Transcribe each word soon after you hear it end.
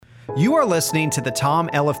You are listening to the Tom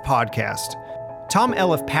Elliff Podcast. Tom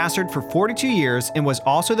Elliff pastored for 42 years and was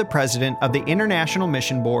also the president of the International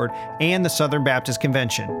Mission Board and the Southern Baptist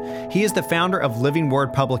Convention. He is the founder of Living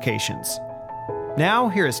Word Publications. Now,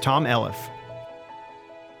 here is Tom Elliff.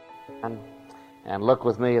 And look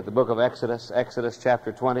with me at the book of Exodus, Exodus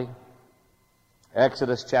chapter 20.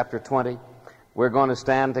 Exodus chapter 20. We're going to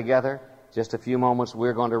stand together. Just a few moments,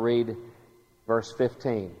 we're going to read verse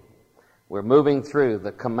 15. We're moving through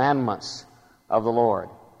the commandments of the Lord.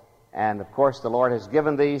 And, of course, the Lord has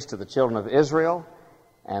given these to the children of Israel,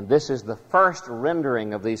 and this is the first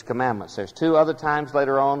rendering of these commandments. There's two other times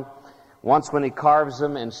later on, once when he carves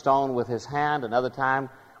them in stone with his hand, another time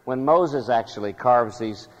when Moses actually carves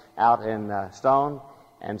these out in stone.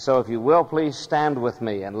 And so if you will, please stand with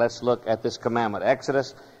me, and let's look at this commandment.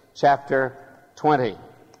 Exodus chapter 20.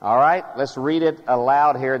 All right, let's read it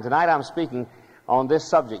aloud here. And tonight I'm speaking on this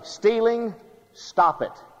subject. Stealing, stop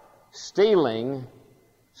it. Stealing,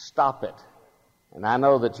 stop it. And I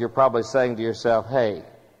know that you're probably saying to yourself, hey,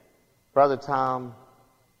 Brother Tom,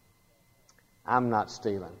 I'm not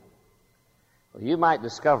stealing. Well, you might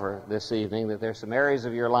discover this evening that there's some areas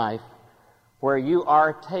of your life where you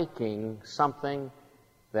are taking something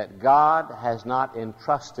that God has not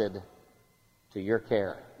entrusted to your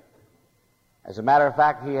care. As a matter of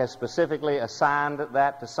fact, He has specifically assigned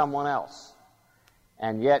that to someone else.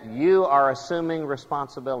 And yet you are assuming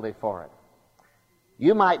responsibility for it.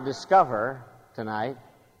 You might discover tonight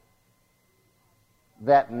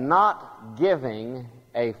that not giving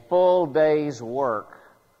a full day's work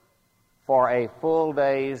for a full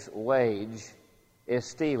day's wage is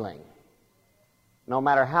stealing, no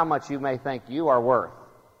matter how much you may think you are worth.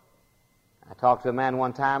 I talked to a man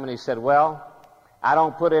one time, and he said, well, I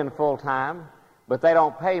don't put in full time, but they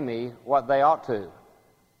don't pay me what they ought to.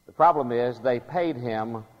 The problem is they paid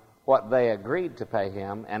him what they agreed to pay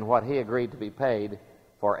him and what he agreed to be paid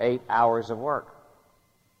for 8 hours of work.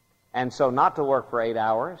 And so not to work for 8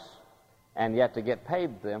 hours and yet to get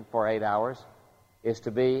paid them for 8 hours is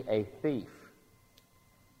to be a thief.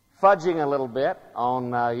 Fudging a little bit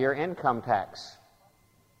on your income tax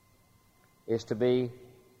is to be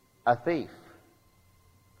a thief.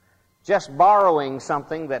 Just borrowing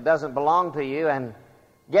something that doesn't belong to you and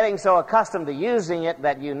getting so accustomed to using it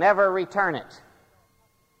that you never return it.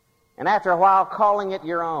 And after a while, calling it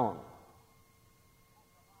your own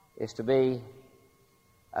is to be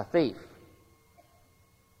a thief.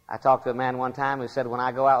 I talked to a man one time who said, when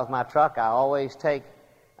I go out with my truck, I always take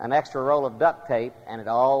an extra roll of duct tape, and it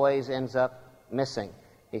always ends up missing.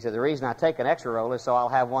 He said, the reason I take an extra roll is so I'll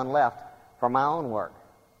have one left for my own work.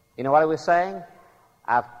 You know what he was saying?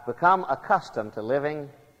 I've become accustomed to living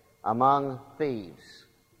among thieves.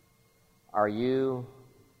 Are you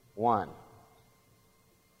one?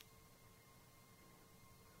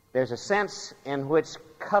 There's a sense in which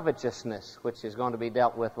covetousness, which is going to be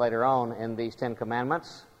dealt with later on in these 10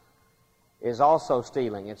 Commandments, is also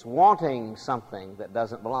stealing. It's wanting something that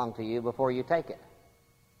doesn't belong to you before you take it.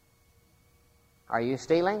 Are you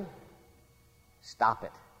stealing? Stop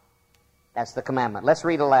it. That's the commandment. Let's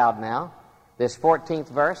read aloud now this 14th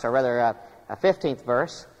verse, or rather 15th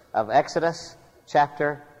verse of Exodus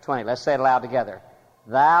chapter 20. Let's say it aloud together.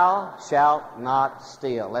 Thou shalt not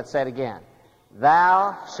steal. Let's say it again.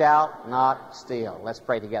 Thou shalt not steal. Let's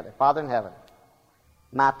pray together. Father in heaven,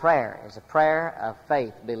 my prayer is a prayer of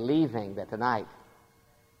faith, believing that tonight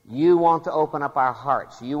you want to open up our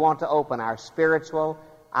hearts. You want to open our spiritual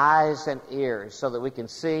eyes and ears so that we can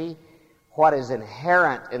see what is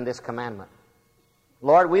inherent in this commandment.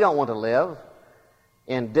 Lord, we don't want to live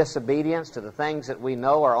in disobedience to the things that we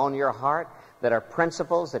know are on your heart, that are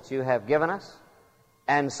principles that you have given us.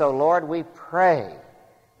 And so, Lord, we pray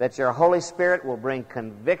that your Holy Spirit will bring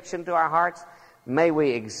conviction to our hearts. May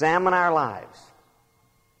we examine our lives.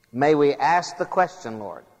 May we ask the question,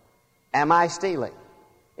 Lord, am I stealing?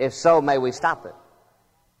 If so, may we stop it.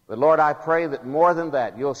 But Lord, I pray that more than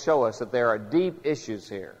that, you'll show us that there are deep issues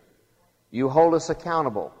here. You hold us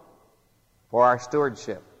accountable for our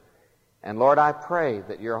stewardship. And Lord, I pray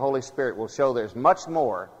that your Holy Spirit will show there's much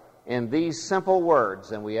more in these simple words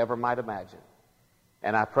than we ever might imagine.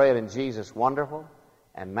 And I pray it in Jesus' wonderful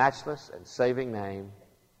and matchless and saving name.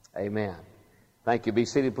 Amen. Thank you. Be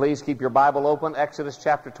seated, please. Keep your Bible open. Exodus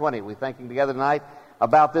chapter 20. We're thinking together tonight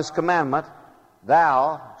about this commandment,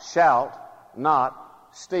 thou shalt not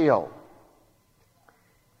steal.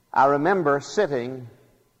 I remember sitting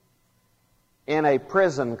in a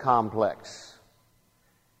prison complex,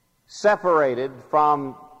 separated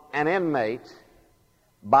from an inmate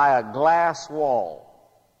by a glass wall.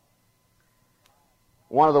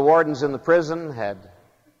 One of the wardens in the prison had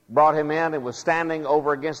brought him in and was standing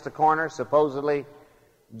over against the corner, supposedly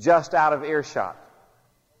just out of earshot.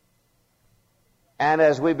 And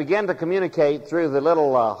as we began to communicate through the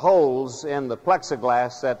little holes in the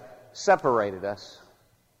plexiglass that separated us,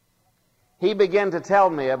 he began to tell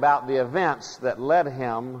me about the events that led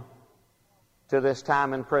him to this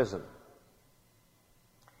time in prison.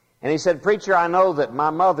 And he said, "Preacher, I know that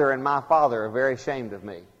my mother and my father are very ashamed of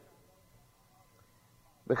me.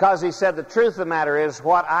 Because," he said, "the truth of the matter is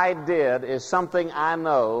what I did is something I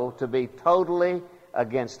know to be totally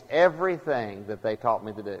against everything that they taught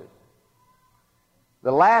me to do.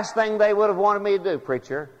 The last thing they would have wanted me to do,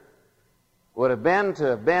 preacher, would have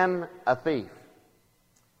been a thief."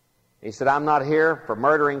 He said, "I'm not here for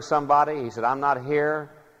murdering somebody." He said, "I'm not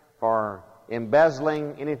here for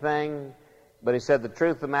embezzling anything." But he said, "The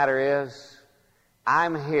truth of the matter is,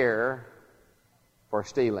 I'm here for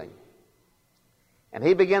stealing." And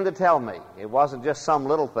he began to tell me, it wasn't just some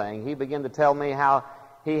little thing, he began to tell me how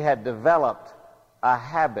he had developed a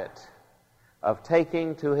habit of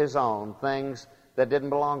taking to his own things that didn't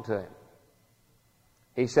belong to him.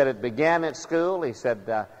 He said it began at school. He said,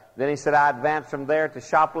 then he said, I advanced from there to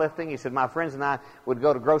shoplifting. He said, my friends and I would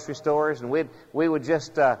go to grocery stores, and we would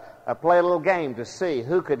just play a little game to see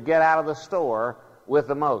who could get out of the store with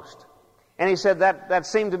the most. And he said that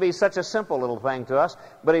seemed to be such a simple little thing to us.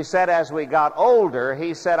 But he said as we got older,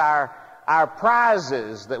 he said our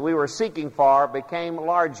prizes that we were seeking for became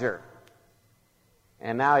larger.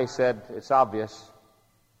 And now he said, it's obvious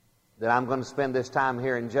that I'm going to spend this time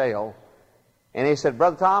here in jail. And he said,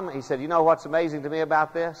 Brother Tom, he said, you know what's amazing to me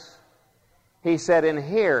about this? He said, in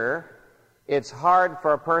here, it's hard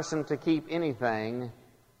for a person to keep anything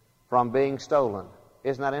from being stolen.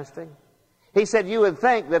 Isn't that interesting? He said, you would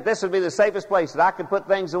think that this would be the safest place, that I could put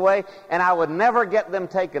things away and I would never get them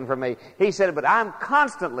taken from me. He said, but I'm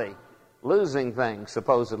constantly losing things,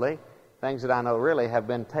 supposedly, things that I know really have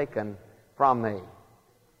been taken from me.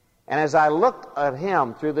 And as I looked at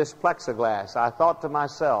him through this plexiglass, I thought to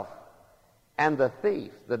myself, and the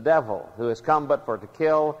thief, the devil, who has come but for to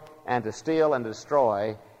kill and to steal and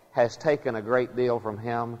destroy, has taken a great deal from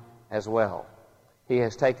him as well. He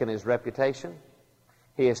has taken his reputation.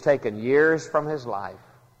 He has taken years from his life.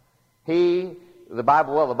 The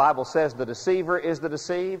Bible says the deceiver is the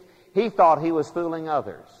deceived. He thought he was fooling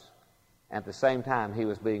others. At the same time, he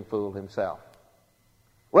was being fooled himself.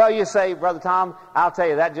 Well, you say, Brother Tom, I'll tell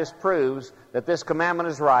you, that just proves that this commandment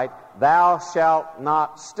is right. Thou shalt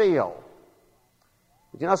not steal.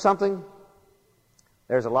 But you know something?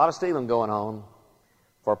 There's a lot of stealing going on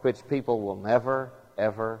for which people will never,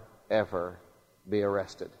 ever, ever be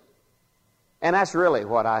arrested. And that's really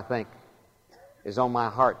what I think is on my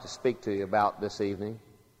heart to speak to you about this evening.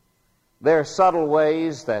 There are subtle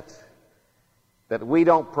ways that we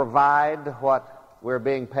don't provide what we're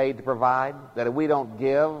being paid to provide, that we don't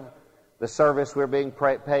give the service we're being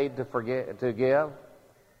paid to give.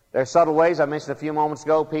 There are subtle ways. I mentioned a few moments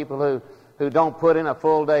ago, people who don't put in a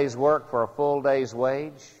full day's work for a full day's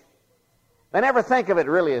wage. They never think of it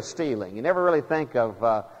really as stealing. You never really think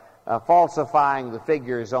of falsifying the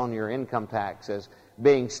figures on your income tax as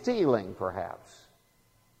being stealing, perhaps.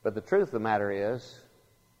 But the truth of the matter is,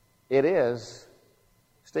 it is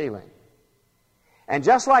stealing. And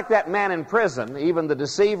just like that man in prison, even the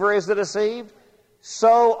deceiver is the deceived,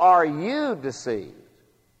 so are you deceived.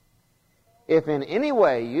 If in any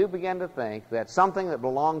way you begin to think that something that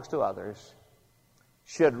belongs to others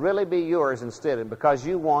should really be yours instead, and because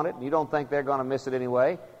you want it and you don't think they're going to miss it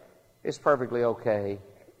anyway, it's perfectly okay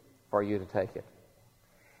for you to take it.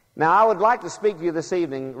 Now, I would like to speak to you this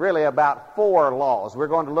evening really about 4 laws. We're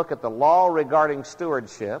going to look at the law regarding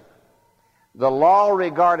stewardship, the law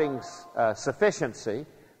regarding sufficiency,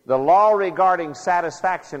 the law regarding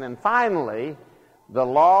satisfaction, and finally, the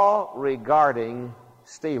law regarding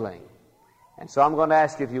stealing. And so I'm going to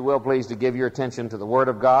ask you, if you will, please, to give your attention to the Word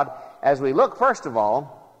of God as we look, first of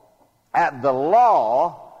all, at the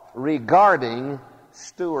law regarding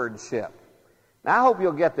stewardship. Now, I hope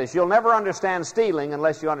you'll get this. You'll never understand stealing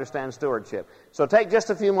unless you understand stewardship. So take just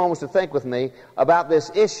a few moments to think with me about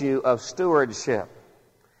this issue of stewardship.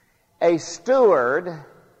 A steward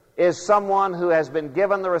is someone who has been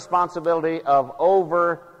given the responsibility of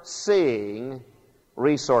overseeing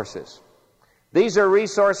resources. These are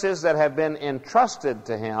resources that have been entrusted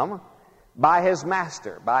to him by his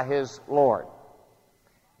master, by his Lord.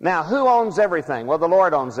 Now, who owns everything? Well, the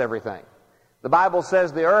Lord owns everything. The Bible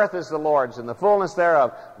says the earth is the Lord's and the fullness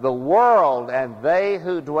thereof, the world and they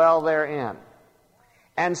who dwell therein.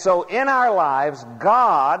 And so in our lives,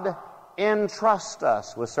 God entrusts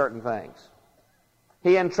us with certain things.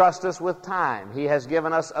 He entrusts us with time. He has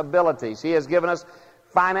given us abilities. He has given us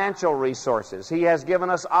financial resources. He has given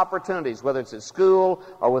us opportunities, whether it's at school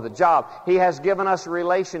or with a job. He has given us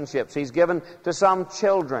relationships. He's given to some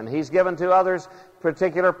children. He's given to others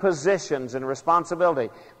particular positions and responsibility.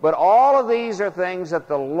 But all of these are things that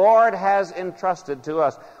the Lord has entrusted to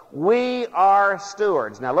us. We are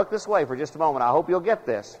stewards. Now look this way for just a moment. I hope you'll get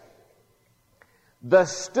this. The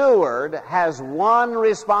steward has one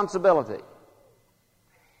responsibility,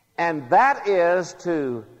 and that is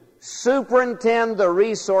to superintend the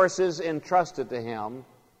resources entrusted to him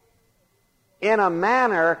in a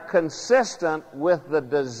manner consistent with the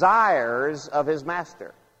desires of his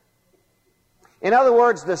master. In other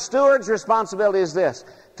words, the steward's responsibility is this: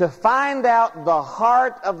 to find out the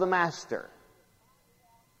heart of the master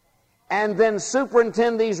and then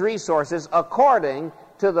superintend these resources according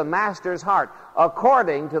to the master's heart,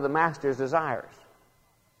 according to the master's desires.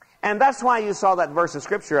 And that's why you saw that verse of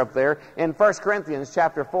Scripture up there in 1 Corinthians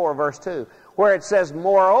chapter 4, verse 2, where it says,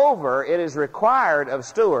 "Moreover, it is required of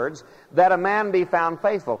stewards that a man be found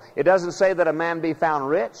faithful." It doesn't say that a man be found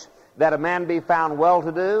rich, that a man be found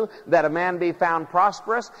well-to-do, that a man be found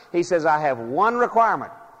prosperous. He says, I have one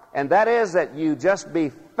requirement, and that is that you just be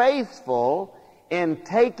faithful in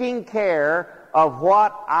taking care of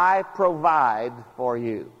what I provide for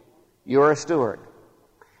you. You're a steward.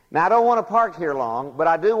 Now, I don't want to park here long, but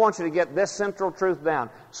I do want you to get this central truth down.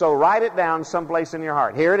 So write it down someplace in your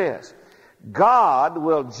heart. Here it is. God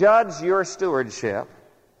will judge your stewardship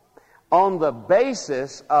on the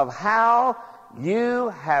basis of how you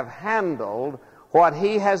have handled what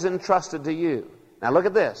He has entrusted to you. Now look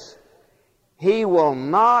at this. He will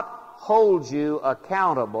not hold you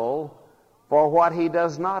accountable for what He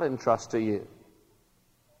does not entrust to you.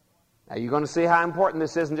 Now you're going to see how important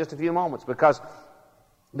this is in just a few moments, because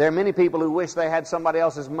there are many people who wish they had somebody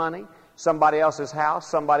else's money, somebody else's house,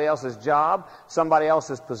 somebody else's job, somebody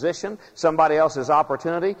else's position, somebody else's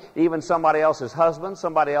opportunity, even somebody else's husband,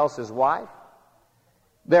 somebody else's wife.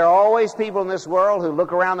 There are always people in this world who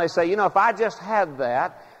look around, they say, you know, if I just had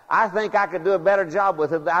that, I think I could do a better job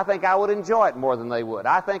with it. I think I would enjoy it more than they would.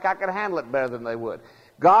 I think I could handle it better than they would.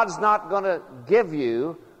 God's not going to give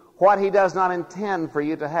you what He does not intend for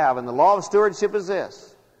you to have. And the law of stewardship is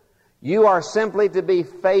this: you are simply to be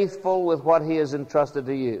faithful with what He has entrusted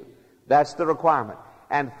to you. That's the requirement.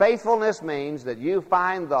 And faithfulness means that you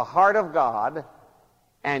find the heart of God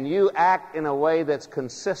and you act in a way that's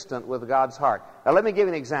consistent with God's heart. Now let me give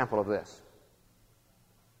you an example of this.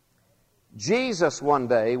 Jesus one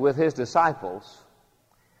day with His disciples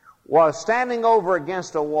was standing over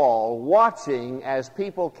against a wall watching as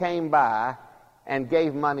people came by and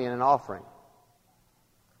gave money in an offering.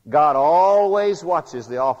 God always watches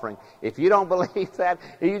the offering. If you don't believe that,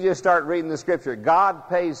 you just start reading the Scripture. God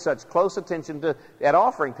pays such close attention to at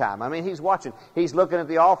offering time. I mean, He's watching. He's looking at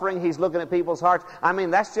the offering. He's looking at people's hearts. I mean,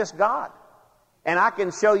 that's just God. And I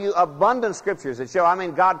can show you abundant Scriptures that show,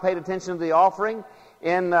 God paid attention to the offering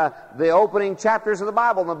in the opening chapters of the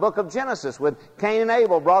Bible, in the book of Genesis, when Cain and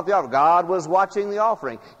Abel brought the offering. God was watching the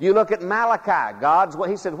offering. You look at Malachi.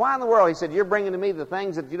 He said, why in the world? He said, you're bringing to me the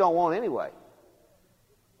things that you don't want anyway.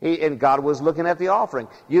 And God was looking at the offering.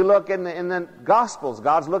 You look in the Gospels,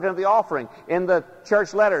 God's looking at the offering. In the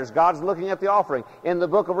church letters, God's looking at the offering. In the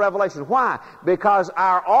book of Revelation. Why? Because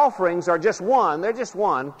our offerings are just one. They're just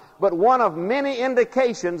one, but one of many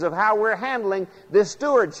indications of how we're handling this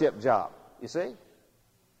stewardship job. You see?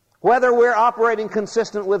 Whether we're operating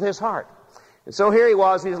consistent with His heart. And so here he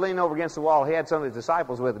was. He's leaning over against the wall. He had some of his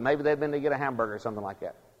disciples with him. Maybe they'd been to get a hamburger or something like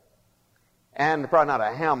that. And probably not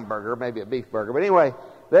a hamburger, maybe a beef burger. But anyway,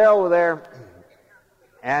 they're over there,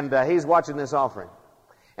 and he's watching this offering.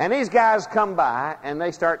 And these guys come by, and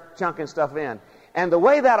they start chunking stuff in. And the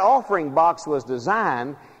way that offering box was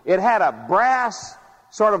designed, it had a brass,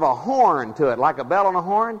 sort of a horn to it, like a bell on a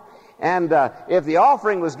horn. And if the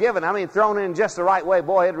offering was given, thrown in just the right way,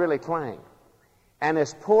 boy, it'd really clang. And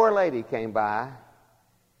this poor lady came by,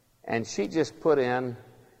 and she just put in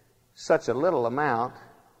such a little amount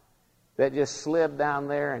that just slid down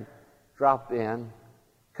there and dropped in.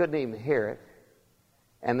 Couldn't even hear it.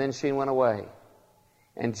 And then she went away.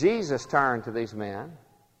 And Jesus turned to these men,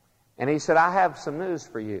 and He said, I have some news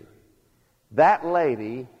for you. That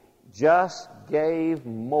lady just gave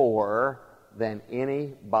more than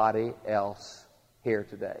anybody else here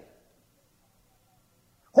today.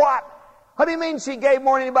 What? What do you mean she gave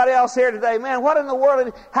more than anybody else here today? Man, what in the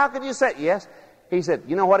world? How could you say? Yes. He said,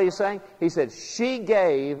 you know what he's saying? He said, she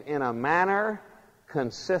gave in a manner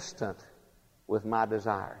consistent with my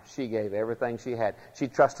desire. She gave everything she had. She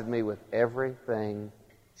trusted me with everything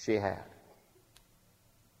she had.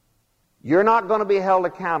 You're not going to be held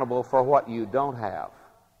accountable for what you don't have.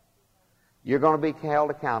 you're going to be held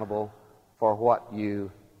accountable for what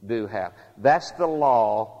you do have. That's the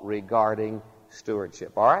law regarding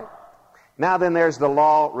stewardship, all right? Now then, there's the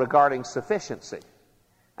law regarding sufficiency.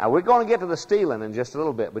 Now, we're going to get to the stealing in just a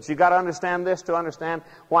little bit, but you've got to understand this to understand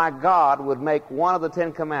why God would make one of the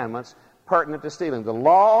Ten Commandments pertinent to stealing. The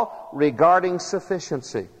law regarding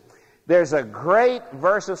sufficiency. There's a great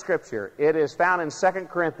verse of Scripture. It is found in 2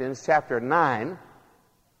 Corinthians chapter 9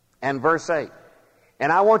 and verse 8.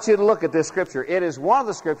 And I want you to look at this Scripture. It is one of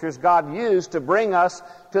the Scriptures God used to bring us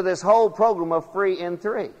to this whole program of free in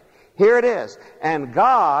 3. Here it is. And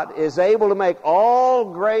God is able to make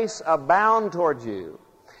all grace abound toward you,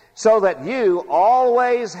 so that you,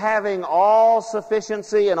 always having all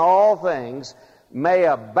sufficiency in all things, may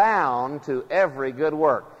abound to every good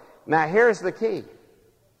work. Now here's the key.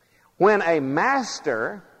 When a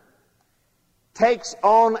master takes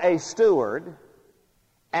on a steward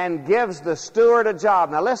and gives the steward a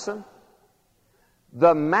job, now listen,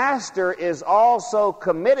 the master is also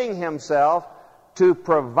committing himself to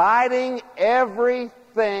providing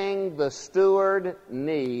everything the steward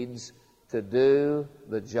needs to do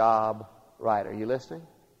the job right. Are you listening?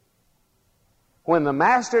 When the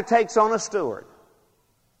master takes on a steward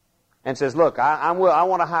and says, look, I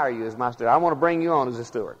want to hire you as my steward. I want to bring you on as a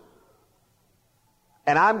steward.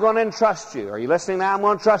 And I'm going to entrust you. Are you listening now? I'm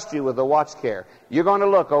going to trust you with the watch care. You're going to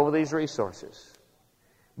look over these resources.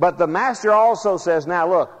 But the master also says, now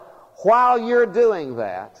look, while you're doing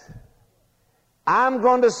that, I'm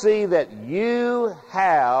going to see that you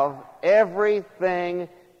have everything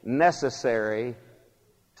necessary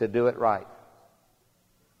to do it right.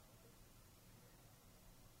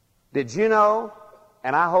 Did you know,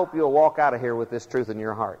 and I hope you'll walk out of here with this truth in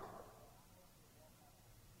your heart,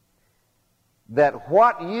 that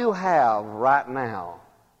what you have right now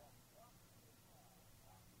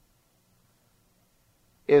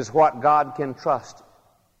is what God can trust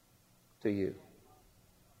to you.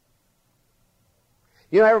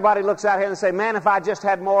 You know, everybody looks out here and say, man, if I just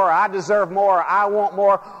had more, I deserve more, I want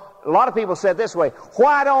more. A lot of people said this way,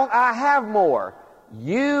 why don't I have more?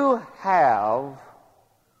 You have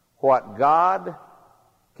what God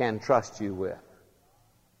can trust you with.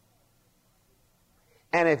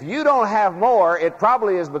 And if you don't have more, it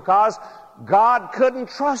probably is because God couldn't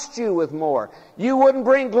trust you with more. You wouldn't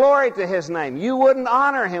bring glory to His name. You wouldn't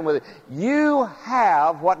honor Him with it. You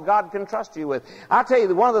have what God can trust you with. I'll tell you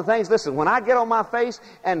that one of the things, listen, when I get on my face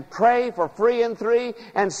and pray for free in 3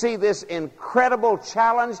 and see this incredible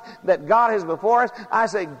challenge that God has before us, I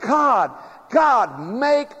say, God,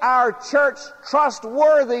 make our church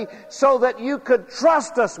trustworthy so that you could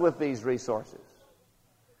trust us with these resources.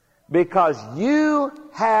 Because you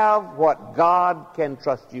have what God can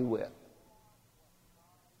trust you with.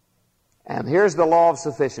 And here's the law of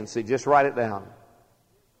sufficiency. Just write it down.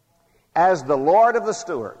 As the Lord of the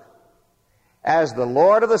steward,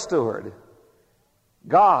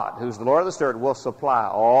 God, who's the Lord of the steward, will supply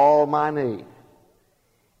all my need.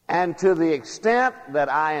 And to the extent that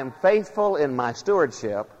I am faithful in my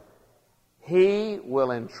stewardship, He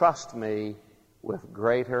will entrust me with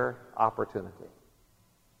greater opportunity.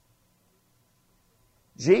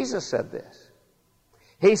 Jesus said this.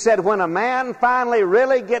 He said, when a man finally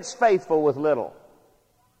really gets faithful with little,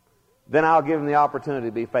 then I'll give him the opportunity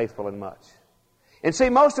to be faithful in much. And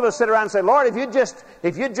see, most of us sit around and say, Lord, if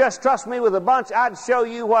you'd just trust me with a bunch, I'd show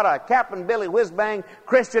you what a Captain Billy whiz-bang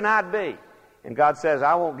Christian I'd be. And God says,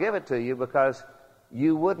 I won't give it to you because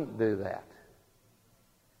you wouldn't do that.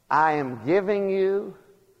 I am giving you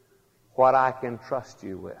what I can trust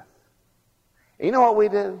you with. And you know what we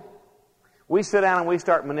do? We sit down and we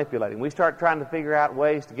start manipulating. We start trying to figure out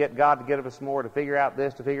ways to get God to give us more, to figure out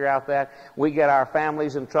this, to figure out that. We get our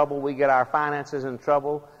families in trouble. We get our finances in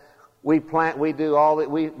trouble. We do all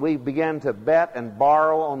that. We begin to bet and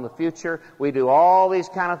borrow on the future. We do all these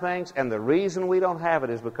kind of things. And the reason we don't have it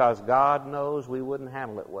is because God knows we wouldn't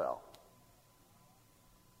handle it well.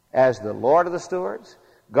 As the Lord of the stewards,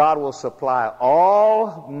 God will supply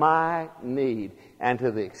all my need. And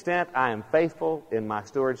to the extent I am faithful in my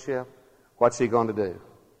stewardship, what's He going to do?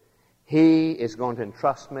 He is going to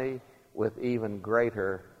entrust me with even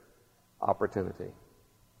greater opportunity.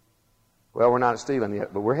 Well, we're not stealing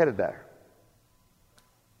yet, but we're headed there.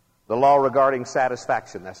 The law regarding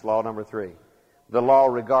satisfaction. That's law number 3. The law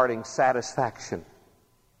regarding satisfaction.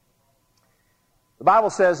 The Bible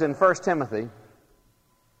says in 1 Timothy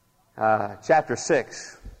chapter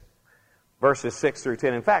 6, verses 6 through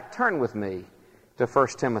 10. In fact, turn with me to 1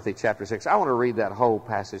 Timothy chapter 6. I want to read that whole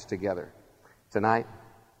passage together tonight.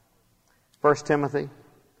 1 Timothy.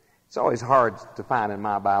 It's always hard to find in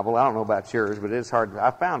my Bible. I don't know about yours, but it's hard. I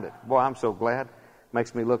found it. Boy, I'm so glad.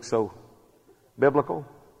 Makes me look so biblical.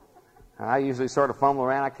 I usually sort of fumble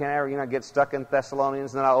around. I can't ever, get stuck in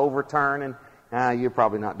Thessalonians, and then I overturn, and you're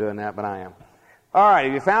probably not doing that, but I am. All right,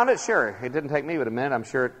 have you found it? Sure. It didn't take me but a minute. I'm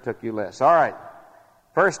sure it took you less. All right.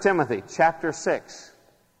 1 Timothy chapter 6.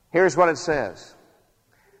 Here's what it says.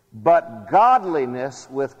 But godliness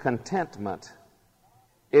with contentment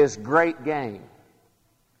is great gain.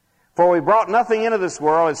 For we brought nothing into this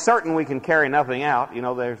world. It's certain we can carry nothing out.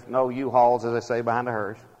 There's no U-Hauls, as they say, behind a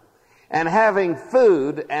hearse. And having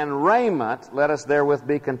food and raiment, let us therewith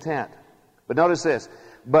be content. But notice this.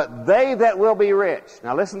 But they that will be rich.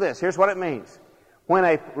 Now listen to this. Here's what it means. When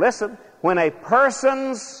a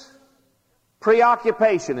person's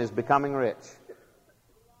preoccupation is becoming rich.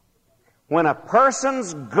 When a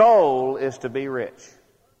person's goal is to be rich.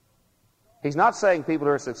 He's not saying people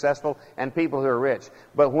who are successful and people who are rich.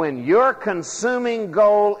 But when your consuming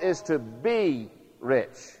goal is to be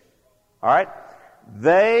rich. All right?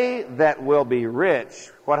 They that will be rich,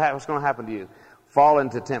 what's going to happen to you? Fall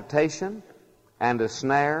into temptation and a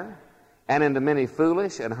snare and into many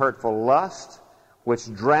foolish and hurtful lusts, which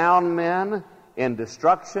drown men in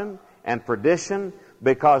destruction and perdition,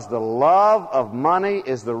 because the love of money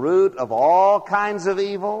is the root of all kinds of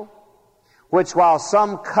evil, which while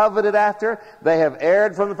some coveted after, they have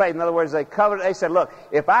erred from the faith. In other words, they said, look,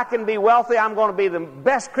 if I can be wealthy, I'm going to be the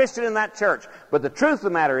best Christian in that church. But the truth of the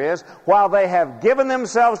matter is, while they have given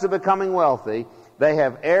themselves to becoming wealthy, they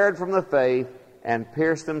have erred from the faith and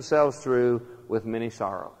pierced themselves through with many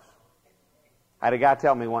sorrows. I had a guy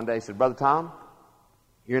tell me one day, he said, Brother Tom,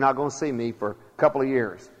 you're not going to see me for a couple of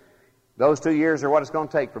years. Those 2 years are what it's going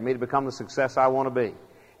to take for me to become the success I want to be.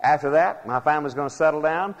 After that, my family's going to settle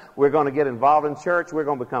down. We're going to get involved in church. We're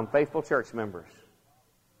going to become faithful church members.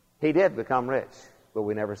 He did become rich, but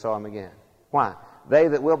we never saw him again. Why? They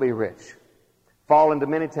that will be rich fall into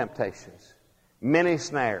many temptations, many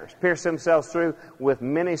snares, pierce themselves through with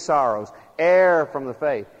many sorrows, err from the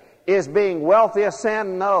faith. Is being wealthy a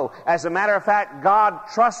sin? No. As a matter of fact, God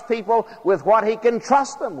trusts people with what He can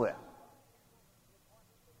trust them with.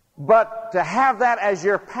 But to have that as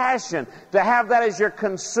your passion, to have that as your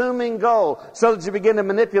consuming goal, so that you begin to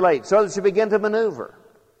manipulate, so that you begin to maneuver.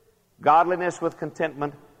 Godliness with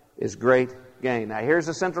contentment is great gain. Now here's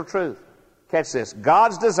the central truth. Catch this.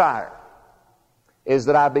 God's desire is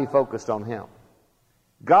that I be focused on Him.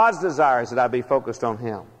 God's desire is that I be focused on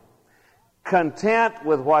Him. Content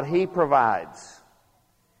with what He provides,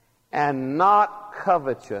 and not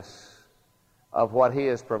covetous of what He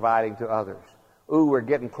is providing to others. Ooh, we're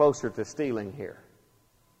getting closer to stealing here.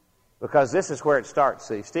 Because this is where it starts,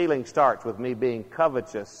 see. Stealing starts with me being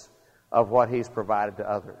covetous of what He's provided to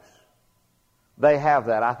others. They have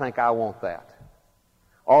that. I think I want that.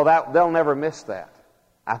 Oh, they'll never miss that.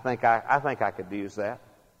 I think I could use that.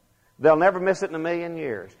 They'll never miss it in a million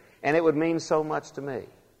years. And it would mean so much to me.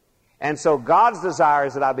 And so God's desire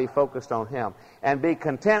is that I be focused on Him and be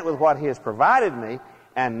content with what He has provided me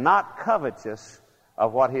and not covetous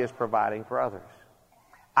of what He is providing for others.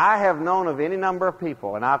 I have known of any number of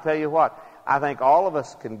people, and I'll tell you what, I think all of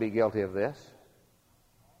us can be guilty of this,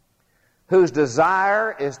 whose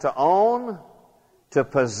desire is to own, to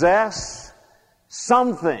possess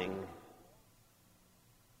something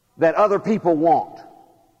that other people want.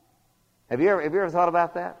 Have you ever thought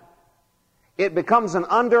about that? It becomes an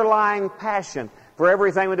underlying passion for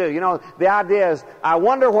everything we do. The idea is, I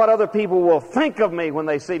wonder what other people will think of me when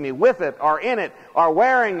they see me with it, or in it, or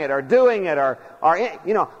wearing it, or doing it, or I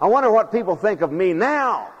wonder what people think of me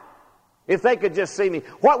now. If they could just see me.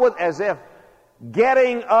 As if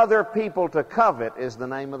getting other people to covet is the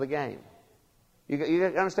name of the game. You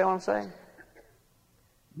understand what I'm saying?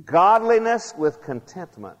 Godliness with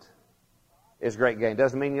contentment is great gain.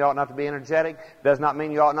 Doesn't mean you ought not to be energetic. Does not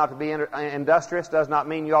mean you ought not to be industrious. Does not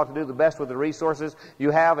mean you ought to do the best with the resources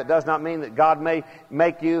you have. It does not mean that God may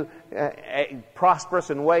make you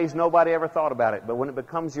prosperous in ways nobody ever thought about it. But when it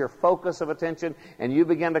becomes your focus of attention and you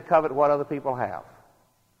begin to covet what other people have,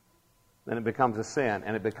 then it becomes a sin.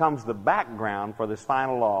 And it becomes the background for this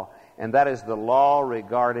final law. And that is the law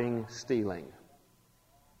regarding stealing.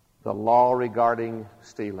 The law regarding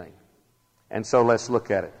stealing. And so let's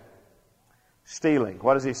look at it. Stealing.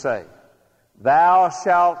 What does he say? Thou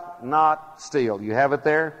shalt not steal. You have it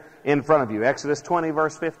there in front of you. Exodus 20,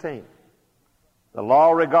 verse 15. The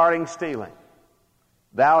law regarding stealing.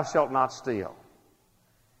 Thou shalt not steal.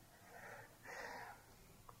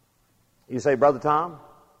 You say, Brother Tom,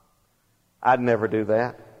 I'd never do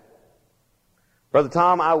that. Brother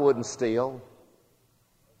Tom, I wouldn't steal.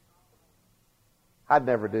 I'd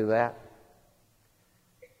never do that.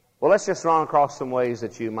 Well, let's just run across some ways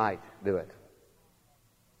that you might do it.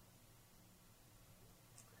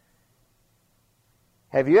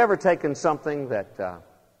 Have you ever taken something that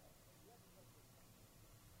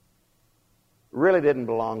really didn't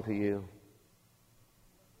belong to you?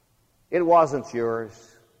 It wasn't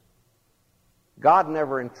yours. God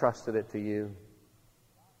never entrusted it to you.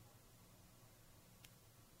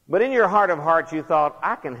 But in your heart of hearts, you thought,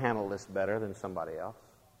 I can handle this better than somebody else.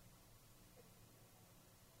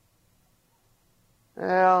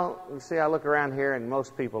 Well, you see, I look around here, and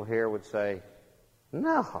most people here would say,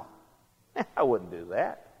 no, I wouldn't do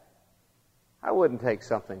that. I wouldn't take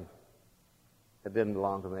something that didn't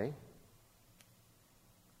belong to me.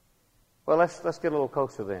 Well, let's get a little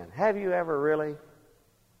closer then. Have you ever really,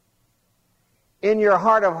 in your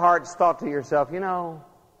heart of hearts, thought to yourself, you know,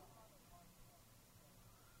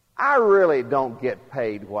 I really don't get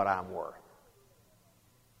paid what I'm worth.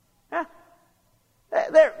 Huh?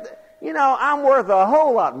 You know, I'm worth a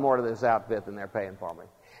whole lot more to this outfit than they're paying for me.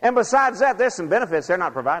 And besides that, there's some benefits they're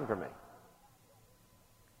not providing for me.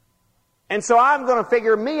 And so I'm going to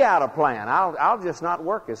figure me out a plan. I'll just not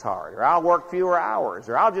work as hard, or I'll work fewer hours,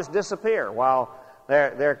 or I'll just disappear while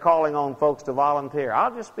they're calling on folks to volunteer.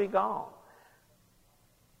 I'll just be gone.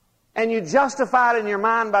 And you justify it in your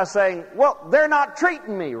mind by saying, well, they're not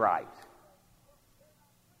treating me right.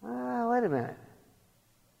 Wait a minute.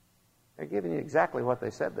 They're giving you exactly what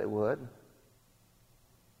they said they would.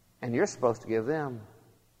 And you're supposed to give them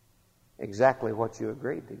exactly what you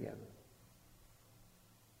agreed to give them.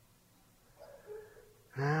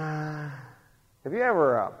 Have you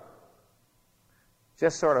ever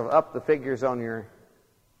just sort of upped the figures on your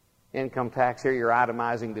income tax? Here you're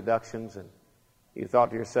itemizing deductions, and you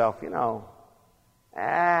thought to yourself, you know,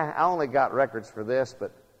 I only got records for this,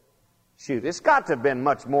 but shoot, it's got to have been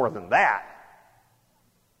much more than that.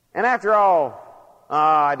 And after all,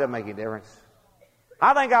 it doesn't make any difference.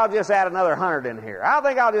 I think I'll just add another 100 in here. I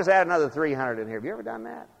think I'll just add another 300 in here. Have you ever done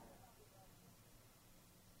that?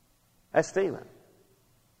 That's stealing.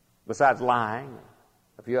 Besides lying and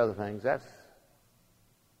a few other things, that's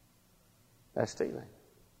stealing.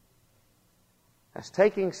 That's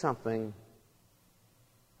taking something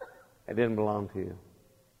that didn't belong to you.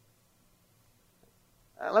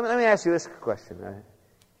 Let me ask you this question.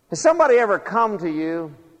 Has somebody ever come to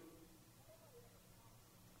you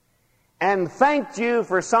and thanked you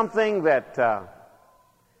for something that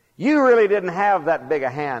you really didn't have that big a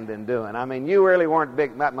hand in doing? I mean, you really weren't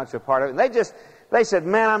that much a part of it. And they said,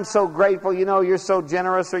 man, I'm so grateful, you know, you're so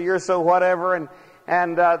generous, or you're so whatever, and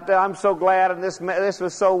I'm so glad, and this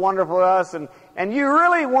was so wonderful to us, and you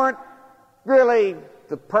really weren't really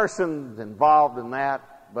the person involved in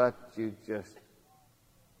that, but you just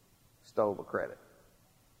stole the credit.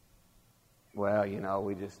 Well, you know,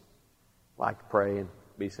 we just like to pray and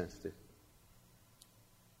be sensitive.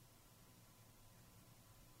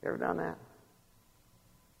 You ever done that?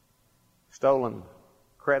 Stolen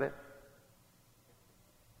credit?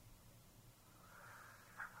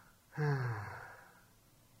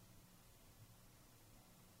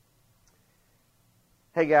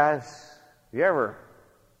 Hey guys, you ever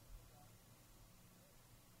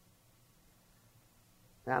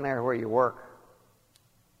down there where you work,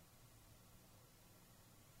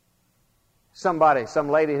 some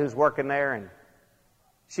lady who's working there, and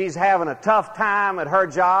she's having a tough time at her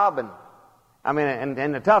job, and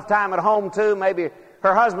a tough time at home too. Maybe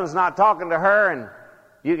her husband's not talking to her, and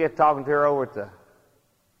you get talking to her over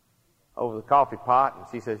the coffee pot, and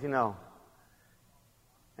she says, you know,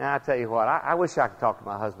 now I tell you what, I wish I could talk to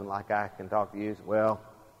my husband like I can talk to you. Well,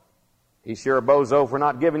 he's sure a bozo for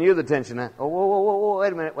not giving you the attention. Oh, whoa,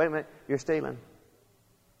 wait a minute, you're stealing.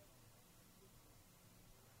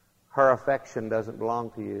 Her affection doesn't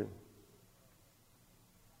belong to you.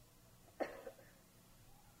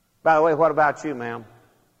 By the way, what about you, ma'am?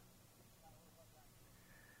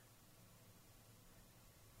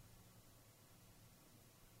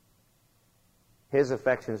 His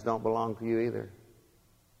affections don't belong to you either.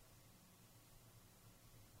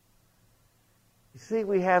 You see,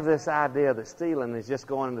 we have this idea that stealing is just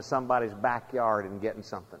going into somebody's backyard and getting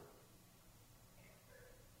something.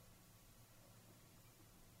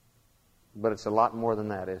 But it's a lot more than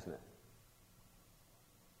that, isn't it?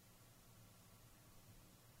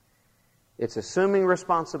 It's assuming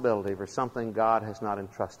responsibility for something God has not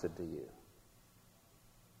entrusted to you.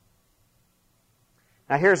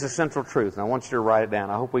 Now here's the central truth, and I want you to write it down.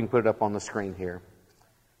 I hope we can put it up on the screen here.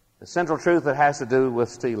 The central truth that has to do with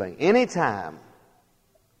stealing. Anytime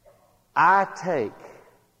I take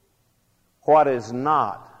what is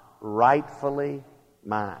not rightfully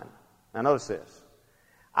mine. Now notice this.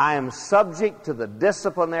 I am subject to the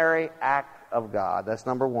disciplinary act of God. That's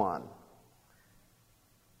number one.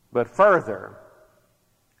 But further,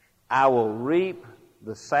 I will reap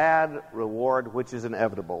the sad reward which is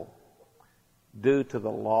inevitable due to the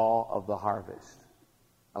law of the harvest.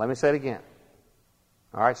 Now, let me say it again.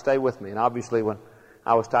 All right, stay with me. And obviously, when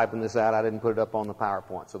I was typing this out, I didn't put it up on the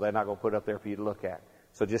PowerPoint, so they're not going to put it up there for you to look at.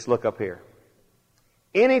 So just look up here.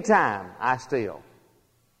 Anytime I steal,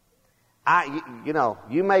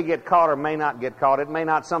 you may get caught or may not get caught. It may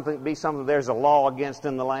not be something there's a law against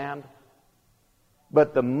in the land.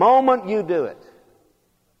 But the moment you do it,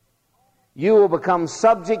 you will become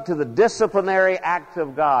subject to the disciplinary act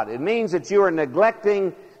of God. It means that you are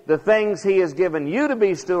neglecting the things He has given you to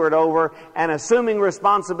be steward over and assuming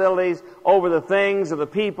responsibilities over the things or the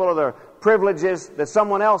people or the privileges that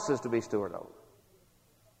someone else is to be steward over.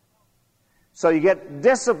 So you get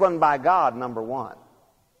disciplined by God, number one.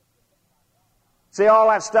 See, all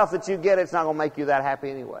that stuff that you get, it's not going to make you that happy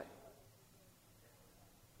anyway.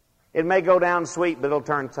 It may go down sweet, but it'll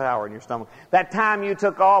turn sour in your stomach. That time you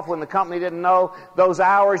took off when the company didn't know, those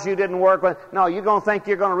hours you didn't work, no, you're going to think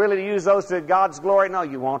you're going to really use those to God's glory? No,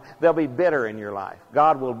 you won't. They'll be bitter in your life.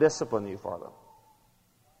 God will discipline you for them.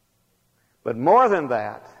 But more than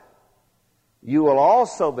that, you will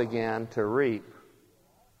also begin to reap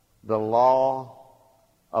the law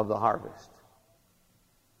of the harvest.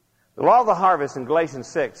 The law of the harvest in Galatians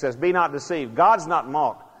 6 says, "Be not deceived. God's not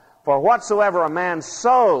mocked. For whatsoever a man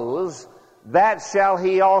sows, that shall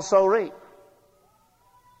he also reap."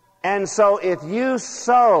 And so if you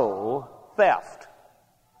sow theft,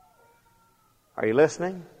 are you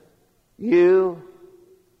listening? You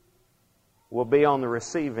will be on the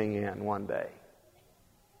receiving end one day.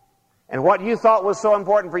 And what you thought was so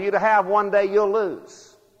important for you to have, one day you'll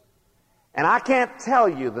lose. And I can't tell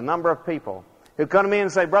you the number of people who come to me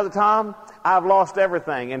and say, "Brother Tom, I've lost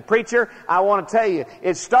everything. And preacher, I want to tell you,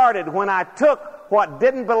 it started when I took what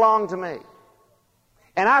didn't belong to me.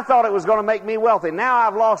 And I thought it was going to make me wealthy. Now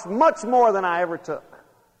I've lost much more than I ever took."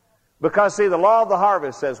 Because, see, the law of the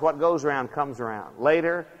harvest says what goes around comes around,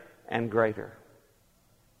 later and greater.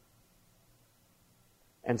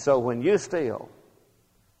 And so when you steal,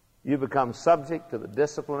 you become subject to the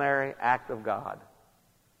disciplinary act of God.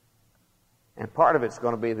 And part of it's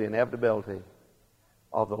going to be the inevitability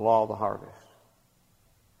of the law of the harvest.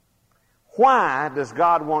 Why does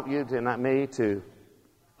God want you and me to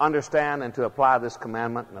understand and to apply this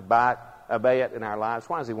commandment and obey it in our lives?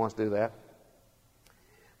 Why does He want us to do that?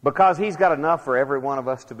 Because He's got enough for every one of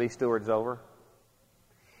us to be stewards over.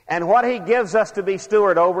 And what He gives us to be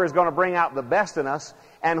steward over is going to bring out the best in us.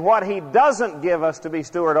 And what He doesn't give us to be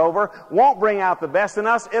steward over won't bring out the best in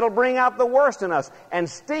us. It'll bring out the worst in us. And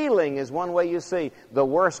stealing is one way you see the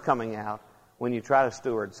worst coming out when you try to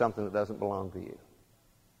steward something that doesn't belong to you.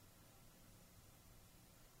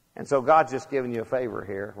 And so God's just giving you a favor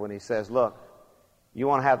here when He says, look, you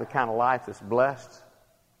want to have the kind of life that's blessed?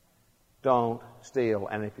 Don't steal.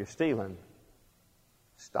 And if you're stealing,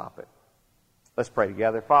 stop it. Let's pray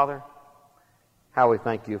together. Father, how we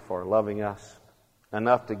thank You for loving us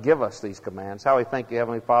enough to give us these commands. How we thank You,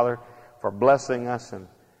 Heavenly Father, for blessing us in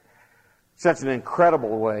such an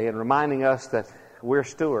incredible way and reminding us that we're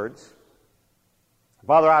stewards.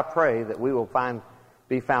 Father, I pray that we will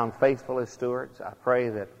be found faithful as stewards. I pray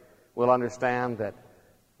that we'll understand that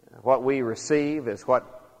what we receive is what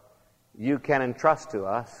You can entrust to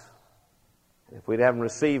us. If we haven't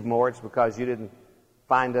received more, it's because You didn't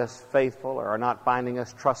find us faithful or are not finding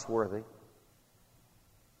us trustworthy.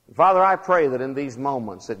 Father, I pray that in these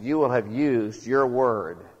moments that You will have used Your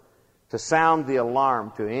word to sound the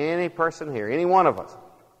alarm to any person here, any one of us,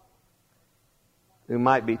 who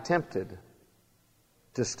might be tempted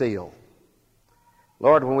to steal.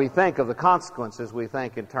 Lord, when we think of the consequences, we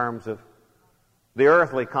think in terms of the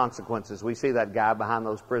earthly consequences. We see that guy behind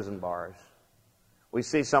those prison bars. We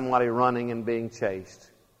see somebody running and being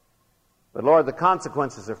chased. But Lord, the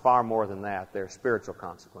consequences are far more than that. They're spiritual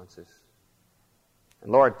consequences.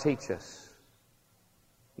 And Lord, teach us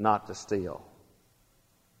not to steal.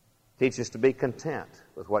 Teach us to be content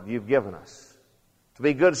with what You've given us, to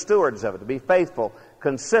be good stewards of it, to be faithful,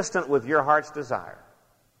 consistent with Your heart's desire.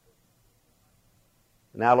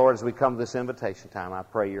 Now, Lord, as we come to this invitation time, I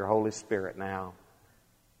pray Your Holy Spirit now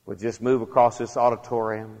would just move across this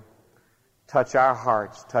auditorium, touch our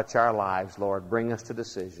hearts, touch our lives, Lord, bring us to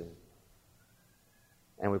decision.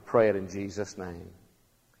 And we pray it in Jesus' name.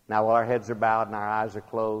 Now, while our heads are bowed and our eyes are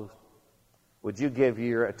closed, would you give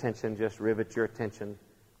your attention, just rivet your attention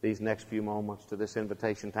these next few moments to this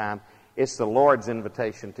invitation time? It's the Lord's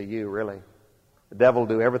invitation to you, really. The devil will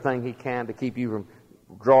do everything he can to keep you from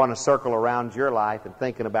drawing a circle around your life and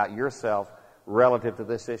thinking about yourself relative to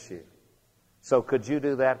this issue. So could you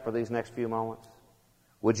do that for these next few moments?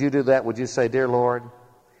 Would you do that? Would you say, "Dear Lord,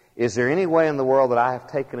 Is there any way in the world that I have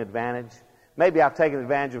taken advantage? Maybe I've taken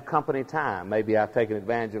advantage of company time. Maybe I've taken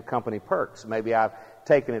advantage of company perks. Maybe I've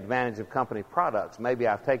taken advantage of company products. Maybe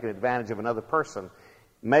I've taken advantage of another person.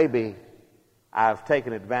 Maybe I've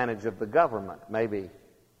taken advantage of the government. Maybe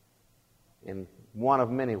in one of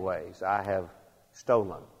many ways I have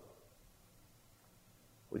stolen.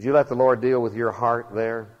 Would you let the Lord deal with your heart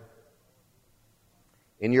there?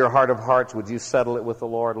 In your heart of hearts, would you settle it with the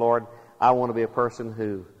Lord? Lord, I want to be a person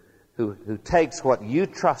who takes what you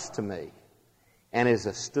trust to me and is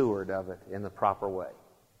a steward of it in the proper way.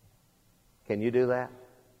 Can you do that?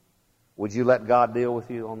 Would you let God deal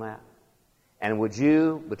with you on that? And would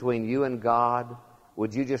you, between you and God,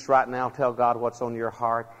 would you just right now tell God what's on your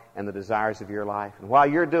heart and the desires of your life? And while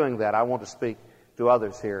you're doing that, I want to speak to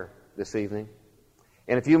others here this evening.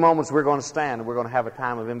 In a few moments, we're going to stand and we're going to have a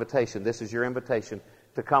time of invitation. This is your invitation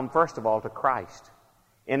to come, first of all, to Christ.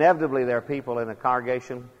 Inevitably, there are people in a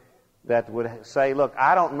congregation that would say, look,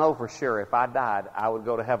 I don't know for sure if I died, I would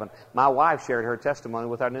go to heaven. My wife shared her testimony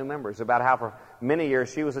with our new members about how for many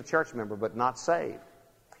years she was a church member but not saved.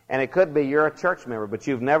 And it could be you're a church member, but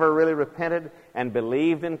you've never really repented and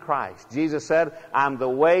believed in Christ. Jesus said, I'm the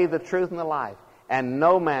way, the truth, and the life, and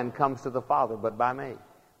no man comes to the Father but by me.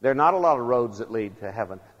 There are not a lot of roads that lead to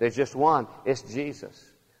heaven. There's just one. It's Jesus.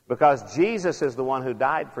 Because Jesus is the one who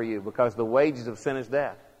died for you, because the wages of sin is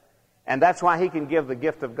death. And that's why He can give the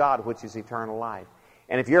gift of God, which is eternal life.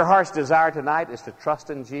 And if your heart's desire tonight is to trust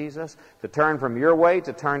in Jesus, to turn from your way,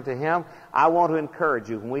 to turn to Him, I want to encourage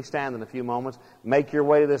you, when we stand in a few moments, make your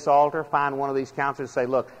way to this altar, find one of these counselors, say,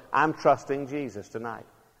 look, I'm trusting Jesus tonight.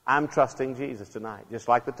 I'm trusting Jesus tonight. Just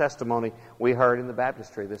like the testimony we heard in the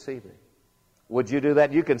baptistry this evening. Would you do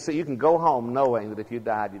that? You can go home knowing that if you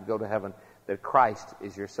died, you'd go to heaven, that Christ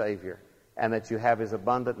is your Savior, and that you have His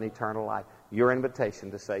abundant and eternal life. Your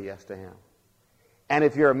invitation to say yes to Him. And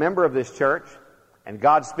if you're a member of this church, and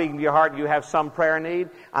God's speaking to your heart, and you have some prayer need,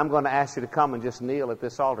 I'm going to ask you to come and just kneel at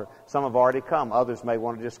this altar. Some have already come. Others may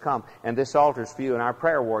want to just come. And this altar's for you, and our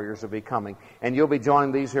prayer warriors will be coming. And you'll be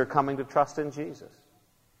joining these who are coming to trust in Jesus.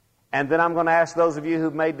 And then I'm going to ask those of you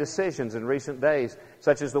who've made decisions in recent days,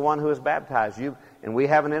 such as the one who has baptized you, and we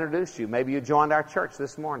haven't introduced you. Maybe you joined our church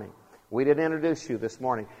this morning. We didn't introduce you this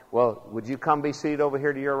morning. Well, would you come be seated over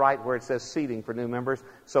here to your right where it says seating for new members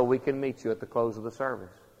so we can meet you at the close of the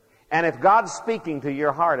service? And if God's speaking to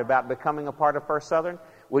your heart about becoming a part of First Southern,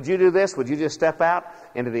 would you do this? Would you just step out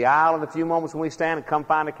into the aisle in a few moments when we stand and come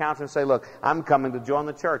find a counselor and say, look, I'm coming to join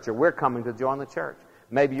the church, or we're coming to join the church.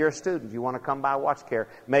 Maybe you're a student. You want to come by Watch Care.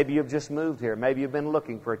 Maybe you've just moved here. Maybe you've been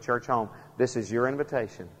looking for a church home. This is your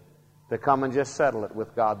invitation to come and just settle it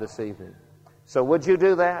with God this evening. So would you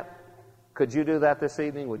do that? Could you do that this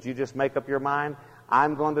evening? Would you just make up your mind?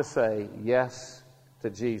 I'm going to say yes to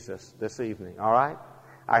Jesus this evening. All right?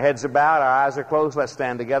 Our heads are bowed. Our eyes are closed. Let's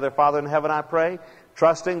stand together. Father in heaven, I pray,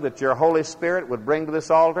 trusting that your Holy Spirit would bring to this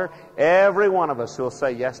altar every one of us who will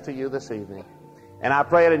say yes to you this evening. And I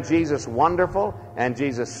pray it in Jesus' wonderful and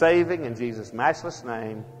Jesus' saving and Jesus' matchless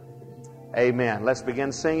name. Amen. Let's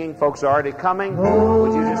begin singing. Folks are already coming.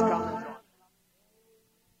 Would you just come?